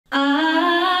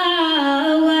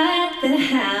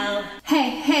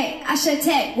That's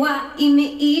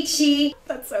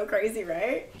so crazy,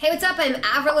 right? Hey, what's up? I'm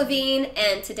Avril Lavigne,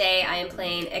 and today I am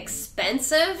playing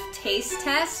Expensive Taste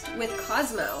Test with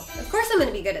Cosmo. Of course I'm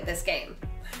gonna be good at this game.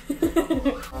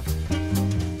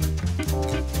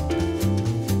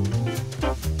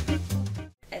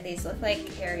 These look like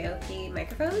karaoke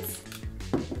microphones.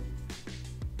 I'm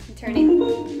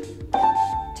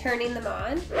turning them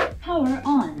on. Power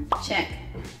on. Check.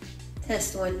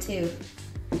 Test 1, 2.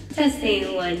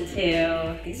 Testing 1,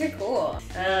 2. These are cool.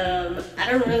 I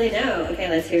don't really know. Okay,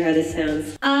 let's hear how this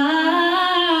sounds.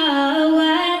 Oh,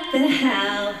 what the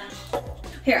hell?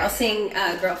 Here, I'll sing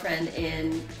Girlfriend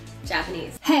in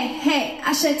Japanese. Hey, hey,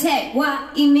 ashite wa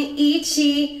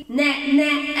imiichi ne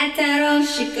ne ataro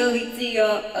shiko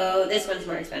hitsuyo. Oh, this one's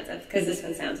more expensive because this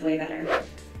one sounds way better.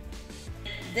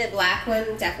 The black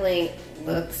one definitely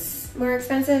looks more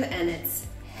expensive and it's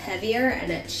heavier and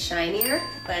it's shinier,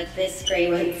 but this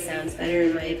gray one sounds better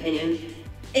in my opinion.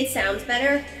 It sounds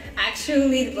better.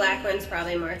 Actually, the black one's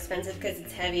probably more expensive because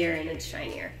it's heavier and it's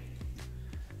shinier.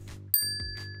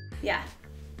 Yeah.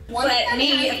 But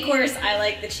me, of course, I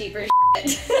like the cheaper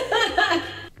shit.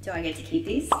 Do I get to keep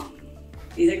these?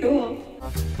 These are cool.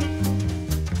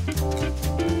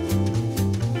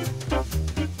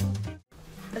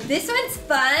 This one's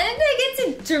fun. I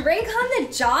get to drink on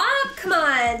the job. Come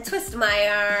on, twist my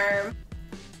arm.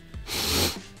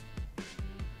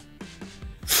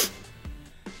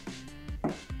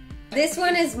 This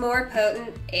one is more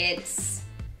potent. This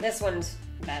one's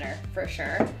better for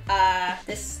sure.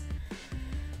 This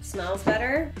smells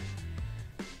better.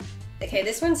 Okay,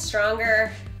 this one's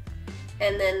stronger,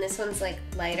 and then this one's like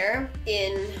lighter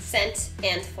in scent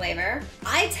and flavor.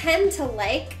 I tend to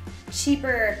like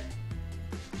cheaper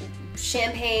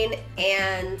champagne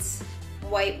and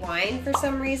white wine for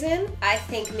some reason. I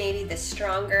think maybe the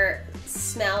stronger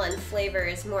smell and flavor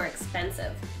is more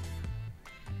expensive.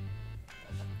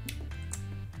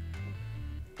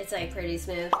 It's like pretty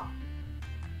smooth.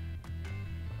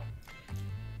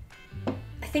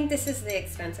 I think this is the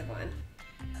expensive one.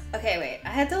 Okay, wait, I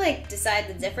had to like decide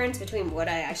the difference between what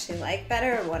I actually like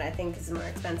better and what I think is more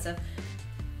expensive.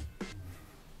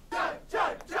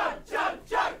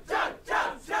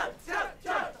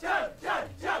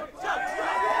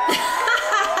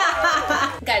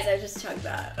 Guys, I just chugged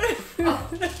that.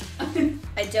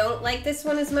 I don't like this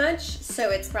one as much, so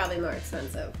it's probably more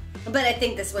expensive. But I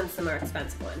think this one's the more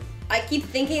expensive one. I keep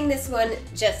thinking this one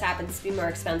just happens to be more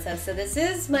expensive, so this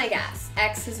is my guess.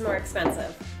 X is more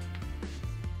expensive.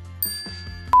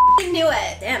 I knew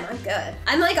it. Damn, I'm good.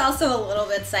 I'm like also a little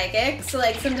bit psychic, so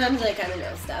like sometimes I kind of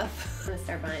know stuff. I'm gonna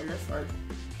start buying this one.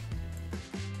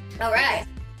 All right.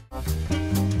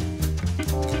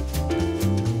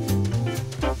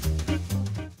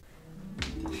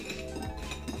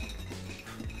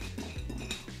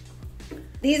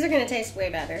 These are gonna taste way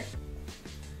better.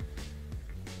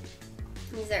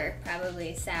 These are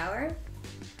probably sour.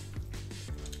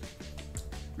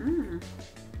 Mmm.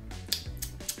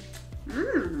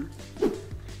 Mmm.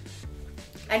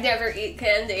 I never eat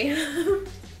candy.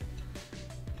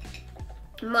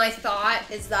 My thought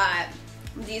is that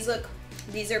these are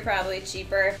probably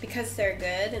cheaper because they're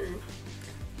good, and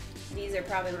these are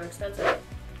probably more expensive.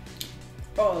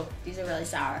 Oh, these are really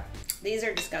sour. These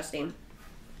are disgusting.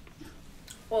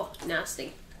 Oh,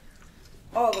 nasty.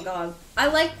 Oh my god. I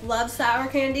love sour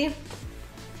candy.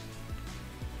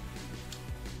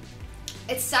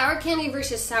 It's sour candy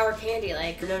versus sour candy.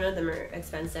 Like, none of them are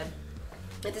expensive.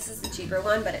 Like, this is the cheaper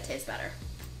one, but it tastes better.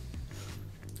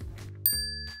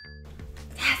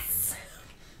 Yes!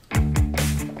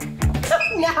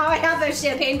 Now I have a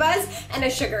champagne buzz and a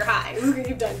sugar high. Look what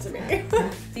you've done to me.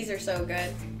 These are so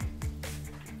good.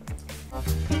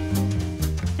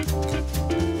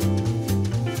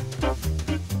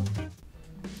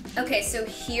 Okay, so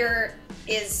here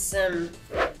is some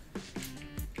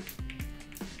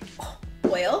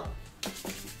oil.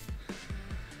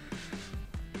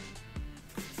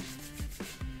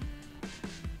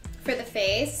 For the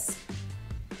face.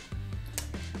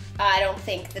 I don't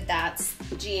think that that's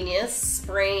genius.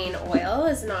 Spraying oil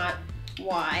is not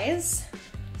wise.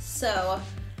 So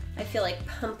I feel like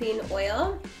pumping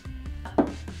oil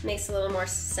makes a little more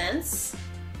sense.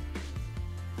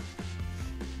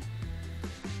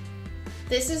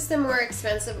 This is the more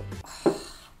expensive.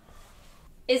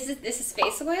 This is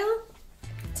face oil?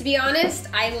 To be honest,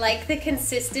 I like the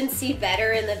consistency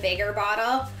better in the bigger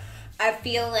bottle. I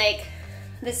feel like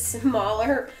the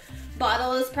smaller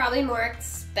bottle is probably more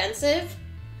expensive,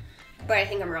 but I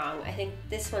think I'm wrong. I think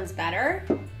this one's better.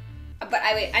 But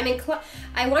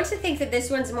I want to think that this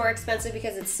one's more expensive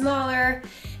because it's smaller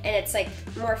and it's like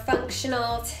more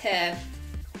functional to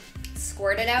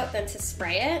squirt it out than to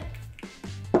spray it.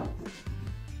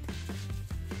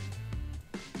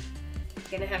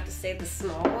 Gonna have to say the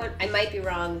small one. I might be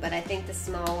wrong, but I think the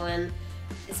small one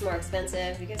is more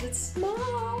expensive because it's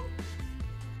small.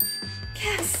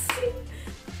 Yes.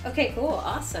 Okay, cool,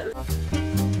 awesome.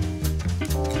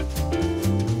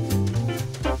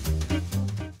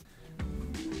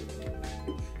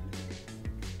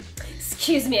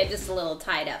 Excuse me, I'm just a little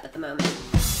tied up at the moment.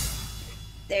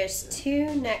 There's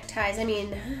 2 neckties, I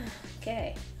mean,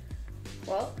 okay.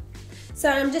 Well, so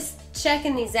I'm just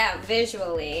checking these out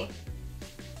visually.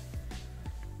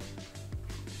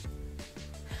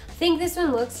 I think this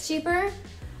one looks cheaper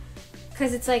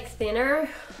because it's like thinner,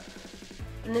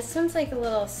 and this one's like a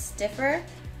little stiffer.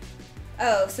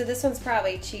 Oh, so this one's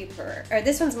probably cheaper, or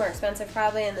this one's more expensive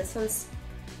probably, and this one's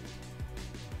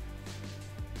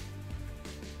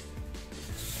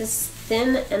this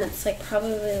thin, and it's like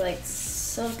probably like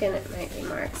silk, and it might be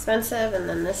more expensive, and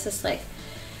then this is like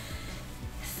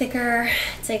thicker,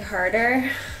 it's like harder,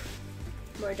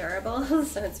 more durable,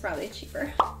 so it's probably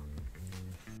cheaper.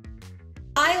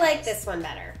 I like this one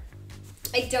better.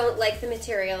 I don't like the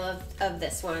material of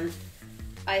this one.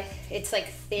 It's like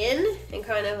thin and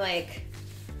kind of like,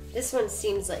 this one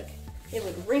seems like it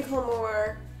would wrinkle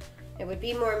more, it would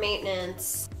be more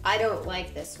maintenance. I don't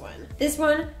like this one. This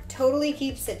one totally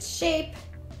keeps its shape,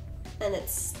 and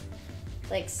it's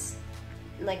like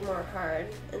more hard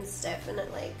and stiff, and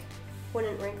it like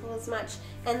wouldn't wrinkle as much.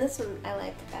 And this one I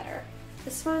like better.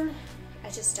 This one I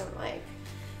just don't like.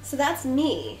 So that's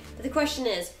me. But the question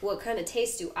is, what kind of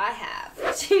taste do I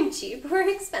have? Cheap or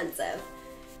expensive?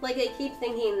 Like, I keep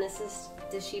thinking this is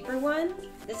the cheaper one.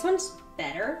 This one's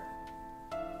better.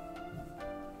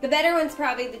 The better one's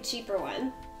probably the cheaper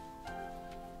one.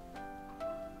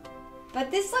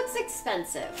 But this looks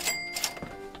expensive.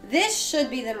 This should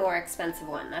be the more expensive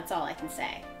one, that's all I can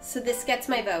say. So this gets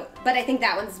my vote, but I think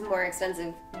that one's more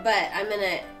expensive. But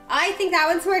I think that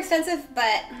one's more expensive,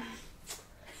 but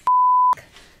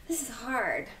this is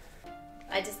hard.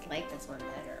 I just like this one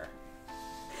better.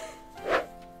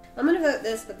 I'm gonna vote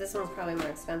this, but this one's probably more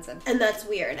expensive. And that's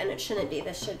weird, and it shouldn't be.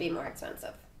 This should be more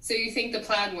expensive. So you think the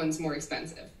plaid one's more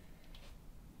expensive?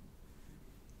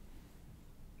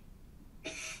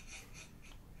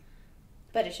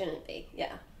 But it shouldn't be,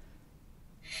 yeah.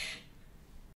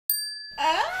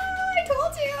 Ah, I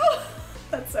told you!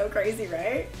 That's so crazy,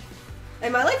 right?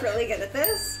 Am I like really good at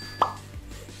this?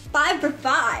 5 for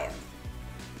 5.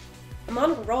 I'm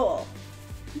on a roll.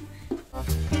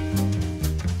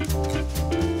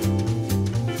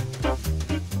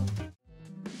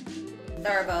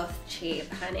 They're both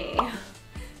cheap, honey.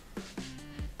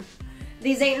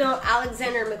 These ain't no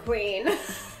Alexander McQueen.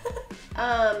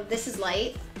 This is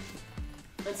light,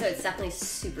 and so it's definitely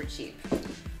super cheap.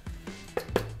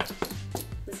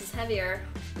 This is heavier.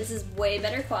 This is way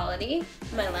better quality.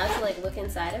 Am I allowed to like look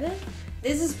inside of it?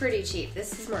 This is pretty cheap.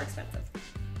 This is more expensive.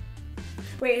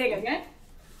 Wait, hang on. Okay.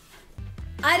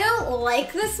 I don't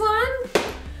like this one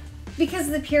because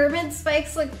the pyramid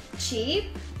spikes look cheap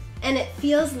and it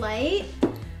feels light,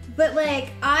 but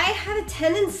like I have a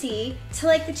tendency to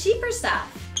like the cheaper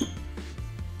stuff.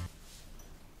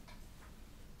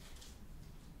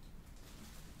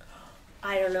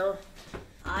 I don't know.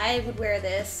 I would wear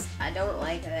this. I don't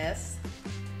like this,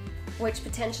 which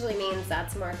potentially means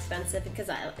that's more expensive because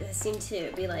I seem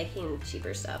to be liking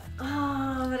cheaper stuff.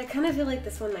 Oh, but I kind of feel like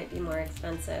this one might be more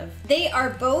expensive. They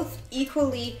are both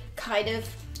equally kind of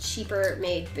cheaper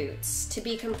made boots, to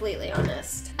be completely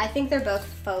honest. I think they're both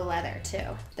faux leather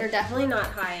too. They're definitely not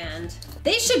high end.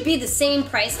 They should be the same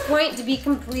price point, to be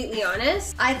completely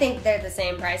honest. I think they're the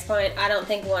same price point. I don't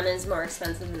think one is more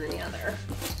expensive than the other.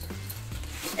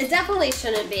 It definitely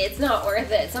shouldn't be. It's not worth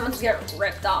it. Someone's getting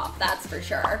ripped off, that's for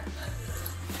sure.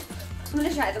 I'm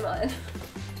gonna try them on.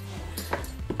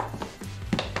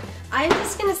 I'm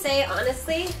just gonna say,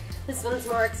 honestly, this one's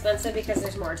more expensive because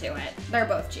there's more to it. They're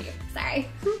both cheap, sorry.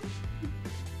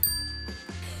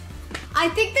 I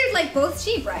think they're like both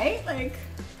cheap, right? Like,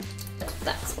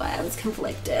 that's why I was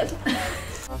conflicted.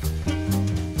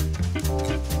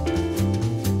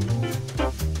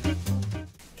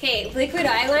 Okay, liquid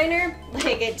eyeliner,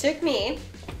 like it took me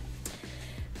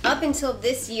up until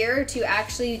this year to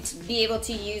actually be able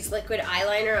to use liquid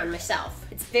eyeliner on myself.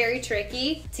 It's very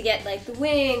tricky to get like the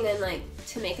wing and like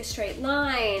to make a straight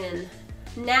line, and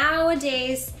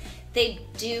nowadays they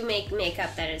do make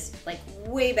makeup that is like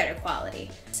way better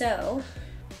quality. So,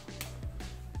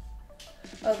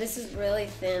 oh, this is really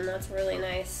thin, that's really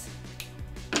nice.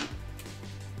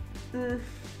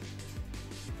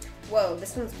 Whoa,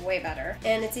 this one's way better.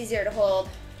 And it's easier to hold.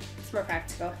 It's more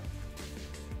practical.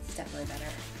 It's definitely better.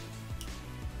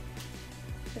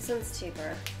 This one's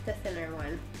cheaper. The thinner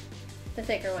one. The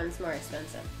thicker one's more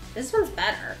expensive. This one's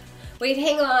better. Wait,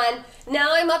 hang on.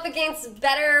 Now I'm up against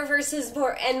better versus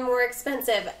more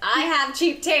expensive. I have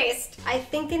cheap taste. I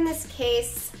think in this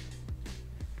case,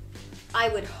 I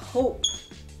would hope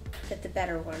that the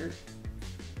better one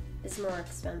is more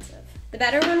expensive. The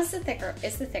better one is the thicker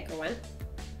one.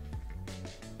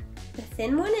 The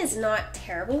thin one is not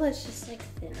terrible, it's just like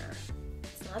thinner.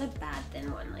 It's not a bad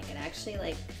thin one. Like it actually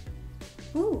like,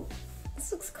 ooh,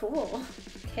 this looks cool.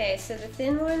 Okay, so the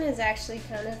thin one is actually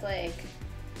kind of like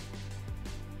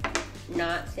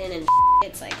not thin and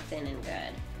it's like thin and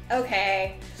good.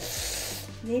 Okay,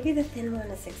 maybe the thin one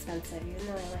is expensive even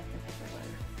though I like the thicker one.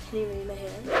 Can you read my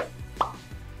hand?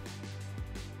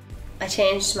 I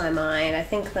changed my mind. I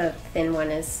think the thin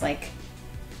one is like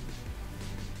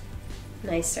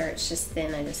nicer. It's just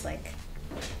thin. I just like.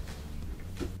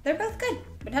 They're both good.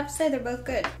 I'd have to say they're both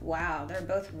good. Wow, they're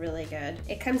both really good.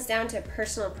 It comes down to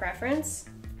personal preference.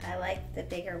 I like the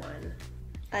bigger one.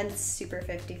 I'm super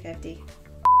 50-50.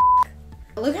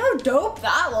 Look how dope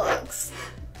that looks.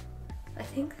 I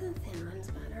think the thin one's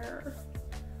better.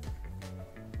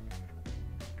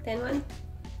 Thin one?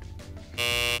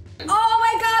 Oh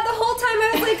my god, the whole time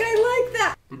I was like, I like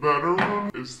that. The better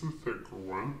one is the thicker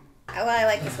one. Well, I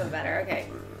like this one better, okay.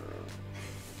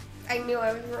 I knew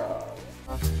I was wrong.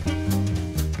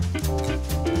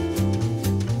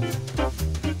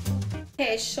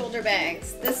 Okay, shoulder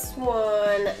bags. This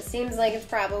one seems like it's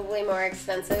probably more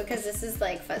expensive because this is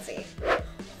like fuzzy.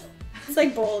 It's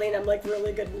like bowling. I'm like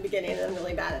really good in the beginning and I'm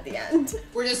really bad at the end.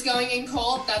 We're just going in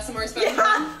cold. That's the more expensive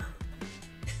Yeah. one.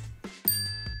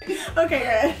 Okay,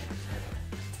 good.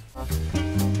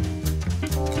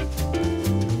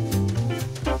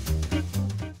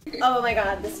 Oh my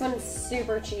god, this one's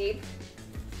super cheap.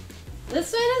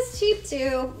 This one is cheap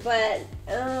too, but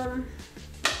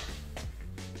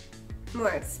more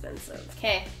expensive.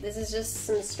 Okay, this is just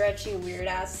some stretchy weird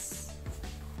ass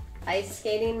ice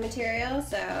skating material,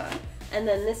 so, and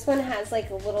then this one has like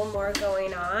a little more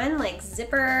going on, like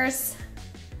zippers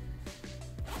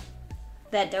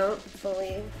that don't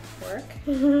fully work.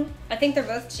 I think they're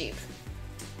both cheap,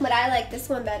 but I like this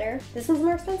one better. This one's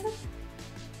more expensive?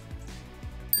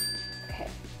 Okay.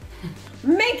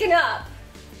 Making up!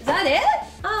 Is that it?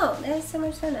 Oh, that was so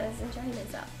much fun. I was enjoying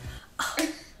myself. Oh,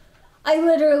 I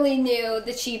literally knew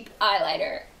the cheap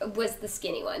eyeliner was the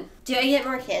skinny one. Do I get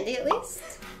more candy at least?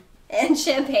 And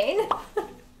champagne?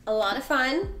 A lot of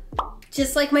fun.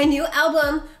 Just like my new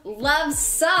album, Love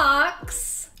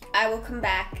Socks. I will come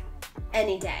back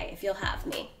any day if you'll have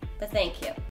me. But thank you.